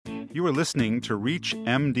You are listening to Reach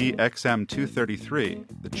MDXM 233,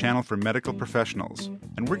 the channel for medical professionals,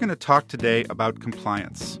 and we're going to talk today about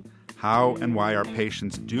compliance, how and why our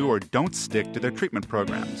patients do or don't stick to their treatment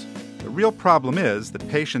programs. The real problem is that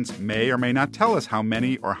patients may or may not tell us how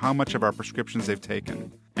many or how much of our prescriptions they've taken.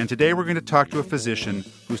 And today we're going to talk to a physician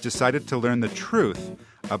who's decided to learn the truth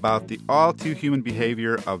about the all-too-human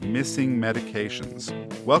behavior of missing medications.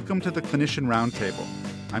 Welcome to the Clinician Roundtable.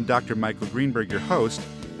 I'm Dr. Michael Greenberg, your host,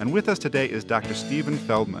 and with us today is Dr. Steven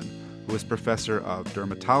Feldman, who is professor of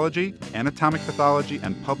dermatology, anatomic pathology,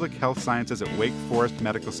 and public health sciences at Wake Forest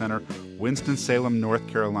Medical Center, Winston-Salem, North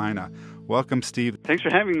Carolina. Welcome, Steve. Thanks for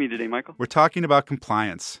having me today, Michael. We're talking about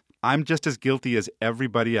compliance. I'm just as guilty as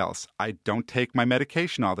everybody else. I don't take my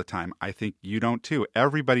medication all the time. I think you don't too.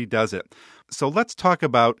 Everybody does it. So let's talk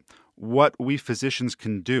about what we physicians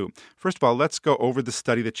can do. First of all, let's go over the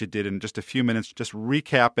study that you did in just a few minutes. Just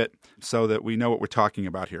recap it so that we know what we're talking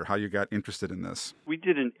about here, how you got interested in this. We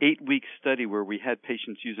did an 8-week study where we had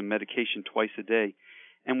patients use a medication twice a day,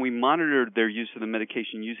 and we monitored their use of the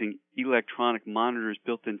medication using electronic monitors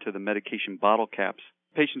built into the medication bottle caps.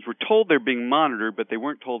 Patients were told they're being monitored, but they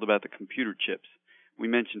weren't told about the computer chips. We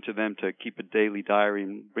mentioned to them to keep a daily diary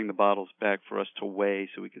and bring the bottles back for us to weigh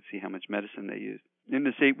so we could see how much medicine they used. In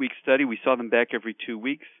this 8-week study, we saw them back every 2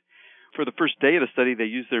 weeks. For the first day of the study, they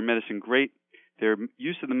used their medicine great. Their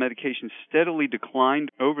use of the medication steadily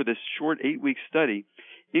declined over this short 8-week study,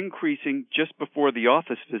 increasing just before the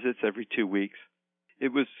office visits every 2 weeks.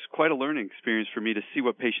 It was quite a learning experience for me to see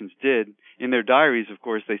what patients did. In their diaries, of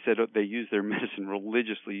course, they said they used their medicine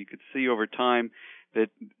religiously. You could see over time that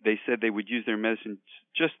they said they would use their medicine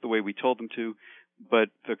just the way we told them to, but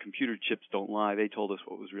the computer chips don't lie. They told us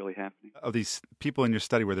what was really happening. Of these people in your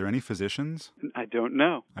study, were there any physicians? I don't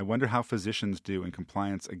know. I wonder how physicians do in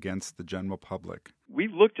compliance against the general public. We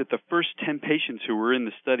looked at the first 10 patients who were in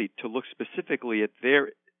the study to look specifically at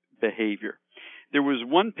their behavior. There was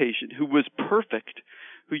one patient who was perfect,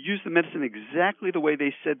 who used the medicine exactly the way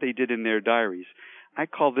they said they did in their diaries. I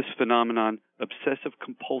call this phenomenon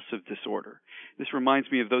obsessive-compulsive disorder. This reminds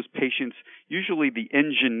me of those patients, usually the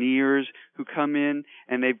engineers who come in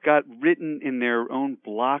and they've got written in their own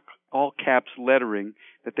block, all caps lettering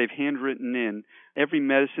that they've handwritten in every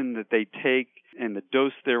medicine that they take and the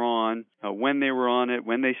dose they're on, when they were on it,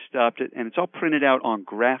 when they stopped it, and it's all printed out on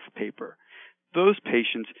graph paper. Those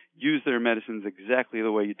patients use their medicines exactly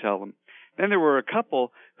the way you tell them. Then there were a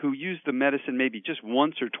couple who used the medicine maybe just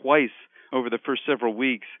once or twice over the first several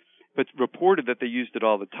weeks, but reported that they used it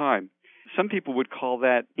all the time. Some people would call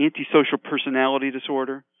that antisocial personality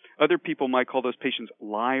disorder. Other people might call those patients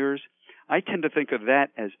liars. I tend to think of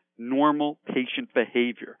that as normal patient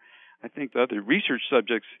behavior. I think the other research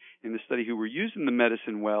subjects in the study who were using the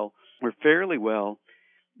medicine well or fairly well,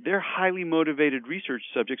 they're highly motivated research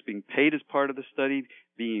subjects being paid as part of the study,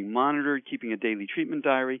 being monitored, keeping a daily treatment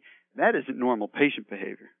diary. That isn't normal patient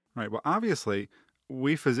behavior. Right. Well, obviously,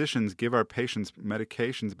 we physicians give our patients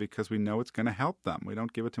medications because we know it's going to help them. We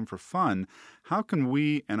don't give it to them for fun. How can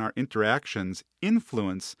we and our interactions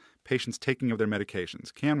influence patients taking of their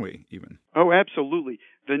medications? Can we even? Oh, absolutely.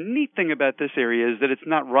 The neat thing about this area is that it's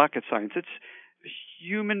not rocket science. It's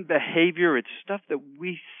human behavior. It's stuff that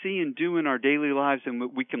we see and do in our daily lives and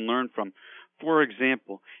what we can learn from. For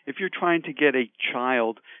example, if you're trying to get a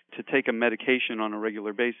child to take a medication on a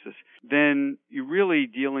regular basis, then you're really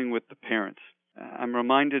dealing with the parents. I'm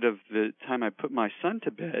reminded of the time I put my son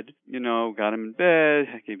to bed, got him in bed,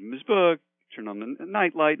 I gave him his book, turned on the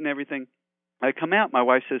night light and everything. I come out, my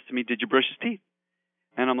wife says to me, "Did you brush his teeth?"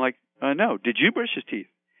 And I'm like, "No, did you brush his teeth?"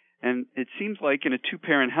 And it seems like in a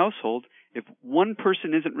 2-parent household, if one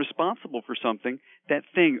person isn't responsible for something, that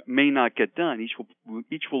thing may not get done.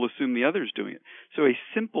 Each will assume the other is doing it. So a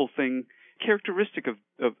simple thing, characteristic of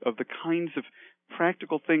the kinds of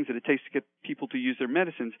practical things that it takes to get people to use their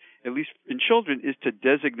medicines, at least in children, is to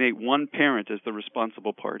designate one parent as the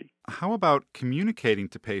responsible party. How about communicating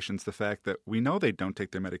to patients the fact that we know they don't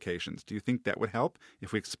take their medications? Do you think that would help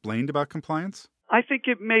if we explained about compliance? I think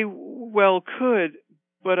it may well could,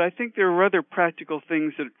 but I think there are other practical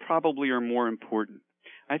things that probably are more important.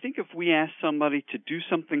 I think if we ask somebody to do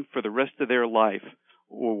something for the rest of their life,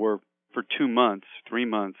 or for 2 months, 3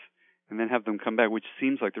 months, and then have them come back, which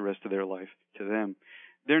seems like the rest of their life to them,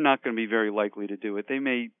 they're not going to be very likely to do it. They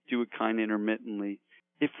may do it kind of intermittently.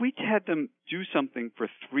 If we had them do something for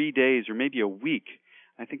 3 days or maybe a week,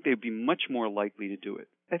 I think they'd be much more likely to do it.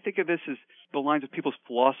 I think of this as the lines of people's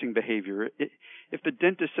flossing behavior. If the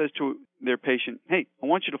dentist says to their patient, "Hey, I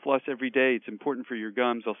want you to floss every day. It's important for your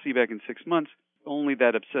gums. I'll see you back in 6 months," only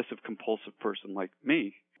that obsessive-compulsive person like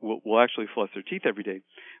me will actually floss their teeth every day.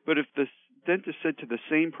 But if the dentist said to the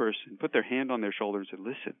same person, put their hand on their shoulder and said,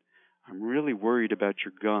 listen, I'm really worried about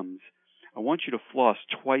your gums. I want you to floss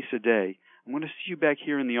twice a day. I'm going to see you back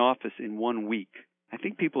here in the office in 1 week. I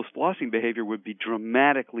think people's flossing behavior would be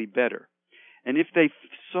dramatically better. And if they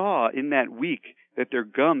saw in that week that their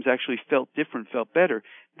gums actually felt different, felt better,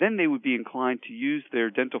 then they would be inclined to use their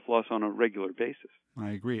dental floss on a regular basis.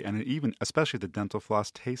 I agree. And even, especially the dental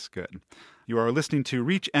floss tastes good. You are listening to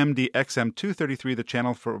Reach MD XM 233, the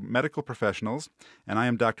channel for medical professionals. And I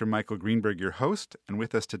am Dr. Michael Greenberg, your host. And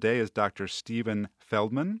with us today is Dr. Steven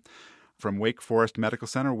Feldman from Wake Forest Medical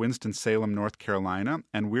Center, Winston-Salem, North Carolina.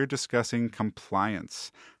 And we're discussing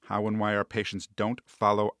compliance, how and why our patients don't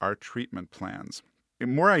follow our treatment plans.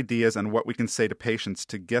 More ideas on what we can say to patients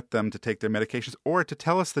to get them to take their medications or to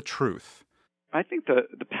tell us the truth. I think the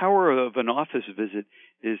power of an office visit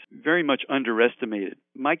is very much underestimated.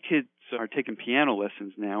 My kids are taking piano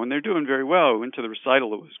lessons now, and they're doing very well. I went to the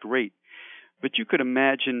recital. It was great. But you could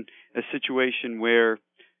imagine a situation where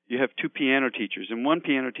you have two piano teachers, and one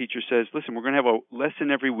piano teacher says, listen, we're going to have a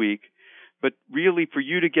lesson every week, but really for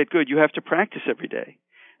you to get good, you have to practice every day.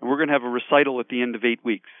 And we're going to have a recital at the end of 8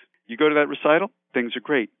 weeks. You go to that recital, things are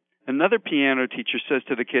great. Another piano teacher says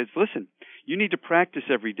to the kids, listen, you need to practice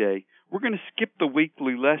every day. We're going to skip the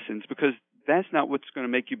weekly lessons because that's not what's going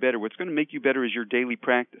to make you better. What's going to make you better is your daily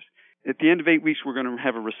practice. At the end of 8 weeks, we're going to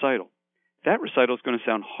have a recital. That recital is going to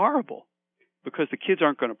sound horrible because the kids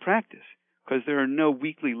aren't going to practice because there are no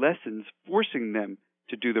weekly lessons forcing them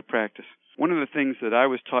to do the practice. One of the things that I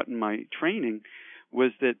was taught in my training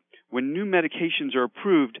was that when new medications are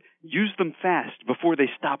approved, use them fast before they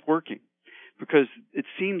stop working, because it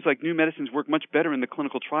seems like new medicines work much better in the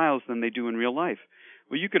clinical trials than they do in real life.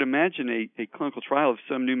 Well, you could imagine a clinical trial of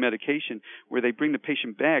some new medication where they bring the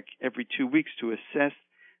patient back every 2 weeks to assess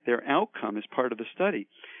their outcome as part of the study.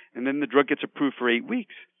 And then the drug gets approved for 8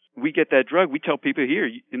 weeks. We get that drug. We tell people here,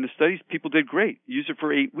 in the studies, people did great. Use it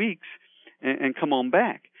for 8 weeks and come on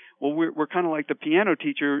back. Well, we're kind of like the piano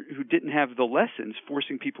teacher who didn't have the lessons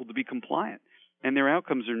forcing people to be compliant, and their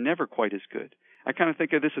outcomes are never quite as good. I kind of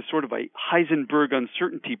think of this as sort of a Heisenberg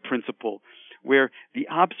uncertainty principle, where the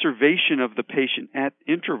observation of the patient at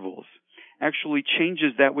intervals actually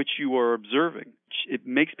changes that which you are observing. It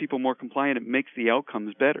makes people more compliant. It makes the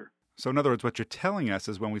outcomes better. So in other words, what you're telling us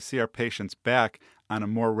is when we see our patients back on a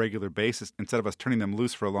more regular basis, instead of us turning them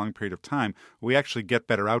loose for a long period of time, we actually get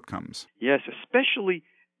better outcomes. Yes, especially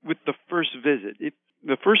with the first visit,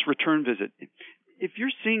 the first return visit. If you're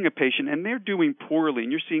seeing a patient and they're doing poorly,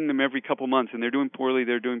 and you're seeing them every couple months and they're doing poorly,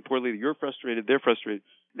 you're frustrated, they're frustrated,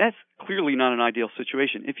 that's clearly not an ideal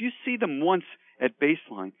situation. If you see them once at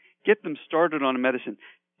baseline, get them started on a medicine,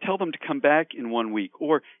 tell them to come back in 1 week,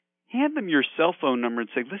 or hand them your cell phone number and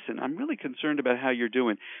say, listen, I'm really concerned about how you're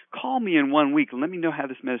doing. Call me in 1 week and let me know how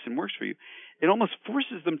this medicine works for you. It almost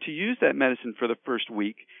forces them to use that medicine for the first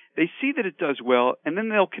week. They see that it does well, and then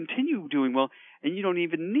they'll continue doing well, and you don't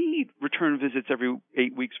even need return visits every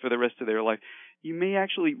 8 weeks for the rest of their life. You may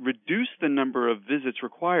actually reduce the number of visits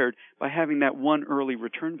required by having that one early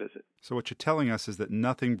return visit. So what you're telling us is that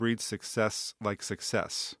nothing breeds success like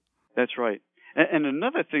success. That's right. And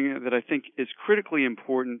another thing that I think is critically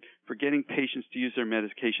important for getting patients to use their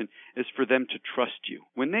medication is for them to trust you.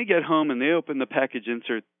 When they get home and they open the package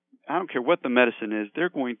insert, I don't care what the medicine is, they're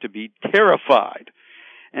going to be terrified.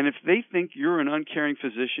 And if they think you're an uncaring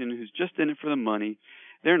physician who's just in it for the money,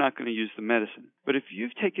 they're not going to use the medicine. But if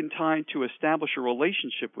you've taken time to establish a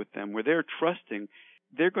relationship with them where they're trusting,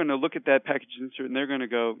 they're going to look at that package insert and they're going to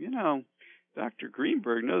go, Dr.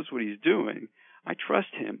 Greenberg knows what he's doing. I trust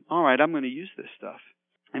him. All right, I'm going to use this stuff.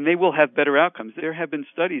 And they will have better outcomes. There have been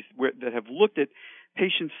studies that have looked at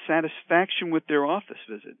patients' satisfaction with their office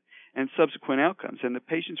visit and subsequent outcomes. And the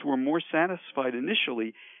patients who were more satisfied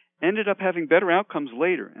initially ended up having better outcomes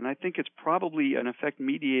later. And I think it's probably an effect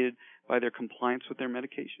mediated by their compliance with their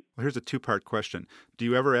medication. Well, here's a two-part question. Do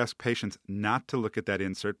you ever ask patients not to look at that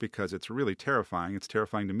insert because it's really terrifying? It's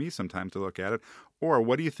terrifying to me sometimes to look at it. Or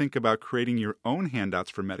what do you think about creating your own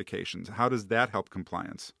handouts for medications? How does that help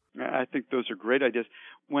compliance? I think those are great ideas.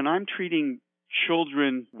 When I'm treating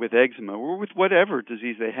children with eczema or with whatever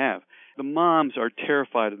disease they have, the moms are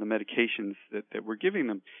terrified of the medications that we're giving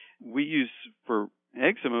them. For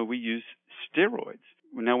eczema, we use steroids.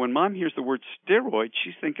 Now, when mom hears the word steroid,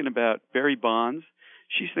 she's thinking about Barry Bonds.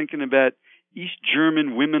 She's thinking about East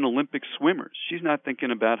German women Olympic swimmers. She's not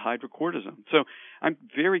thinking about hydrocortisone. So I'm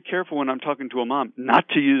very careful when I'm talking to a mom not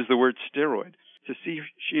to use the word steroid, to see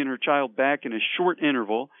she and her child back in a short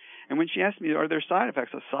interval. And when she asks me, are there side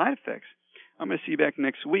effects? Side effects? I'm going to see you back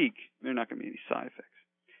next week. There are not going to be any side effects.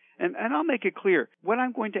 And I'll make it clear, what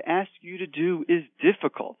I'm going to ask you to do is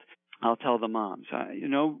difficult. I'll tell the moms,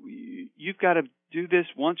 you've got to do this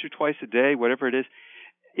once or twice a day, whatever it is.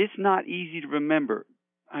 It's not easy to remember.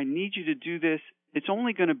 I need you to do this. It's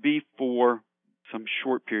only going to be for some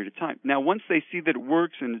short period of time. Now, once they see that it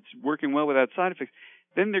works and it's working well without side effects,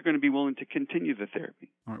 then they're going to be willing to continue the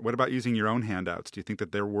therapy. All right. What about using your own handouts? Do you think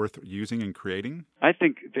that they're worth using and creating? I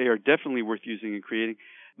think they are definitely worth using and creating.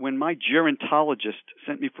 When my gerontologist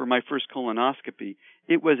sent me for my first colonoscopy,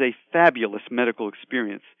 it was a fabulous medical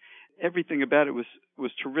experience. Everything about it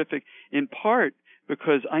was terrific, in part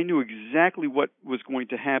because I knew exactly what was going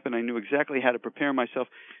to happen. I knew exactly how to prepare myself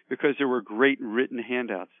because there were great written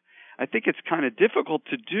handouts. I think it's kind of difficult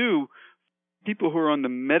to do people who are on the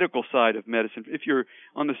medical side of medicine. If you're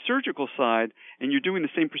on the surgical side and you're doing the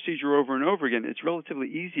same procedure over and over again, it's relatively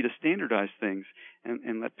easy to standardize things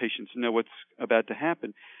and let patients know what's about to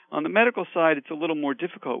happen. On the medical side, it's a little more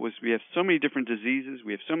difficult because we have so many different diseases,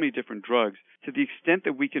 we have so many different drugs. To the extent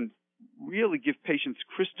that we can really give patients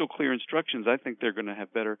crystal clear instructions, I think they're going to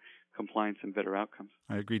have better compliance and better outcomes.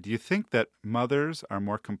 I agree. Do you think that mothers are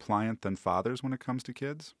more compliant than fathers when it comes to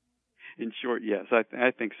kids? In short, yes,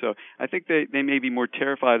 I think so. I think they may be more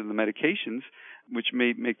terrified of the medications, which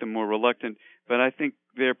may make them more reluctant, but I think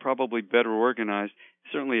they're probably better organized,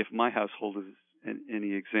 certainly if my household is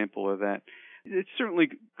any example of that. It's certainly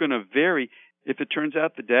going to vary. If it turns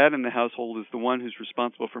out the dad in the household is the one who's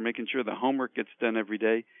responsible for making sure the homework gets done every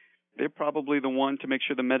day, they're probably the one to make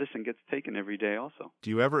sure the medicine gets taken every day also. Do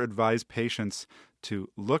you ever advise patients to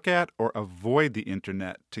look at or avoid the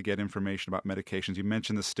internet to get information about medications? You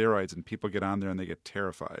mentioned the steroids, and people get on there and they get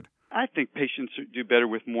terrified. I think patients do better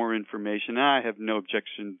with more information. I have no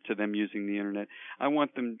objection to them using the internet. I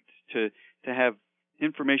want them to have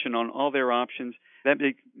information on all their options. That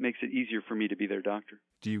makes it easier for me to be their doctor.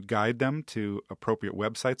 Do you guide them to appropriate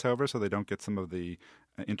websites, however, so they don't get some of the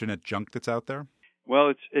internet junk that's out there?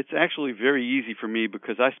 Well, it's actually very easy for me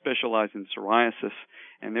because I specialize in psoriasis,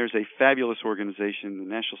 and there's a fabulous organization, the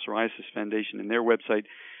National Psoriasis Foundation, and their website,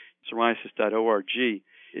 psoriasis.org.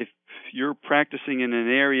 If you're practicing in an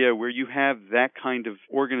area where you have that kind of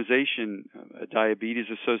organization, a diabetes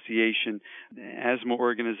association, asthma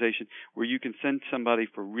organization, where you can send somebody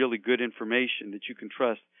for really good information that you can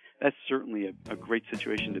trust, that's certainly a great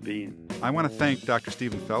situation to be in. I want to thank Dr.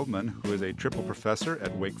 Steven Feldman, who is a triple professor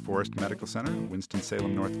at Wake Forest Medical Center,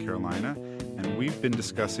 Winston-Salem, North Carolina, and we've been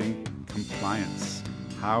discussing compliance,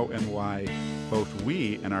 how and why both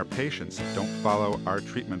we and our patients don't follow our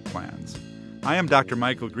treatment plans. I am Dr.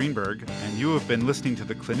 Michael Greenberg, and you have been listening to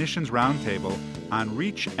the Clinicians Roundtable on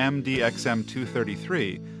ReachMD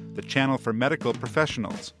XM233, the channel for medical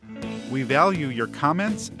professionals. We value your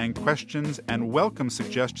comments and questions and welcome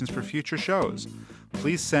suggestions for future shows.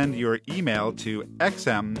 Please send your email to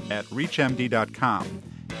xm@reachmd.com,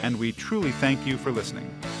 and we truly thank you for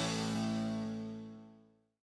listening.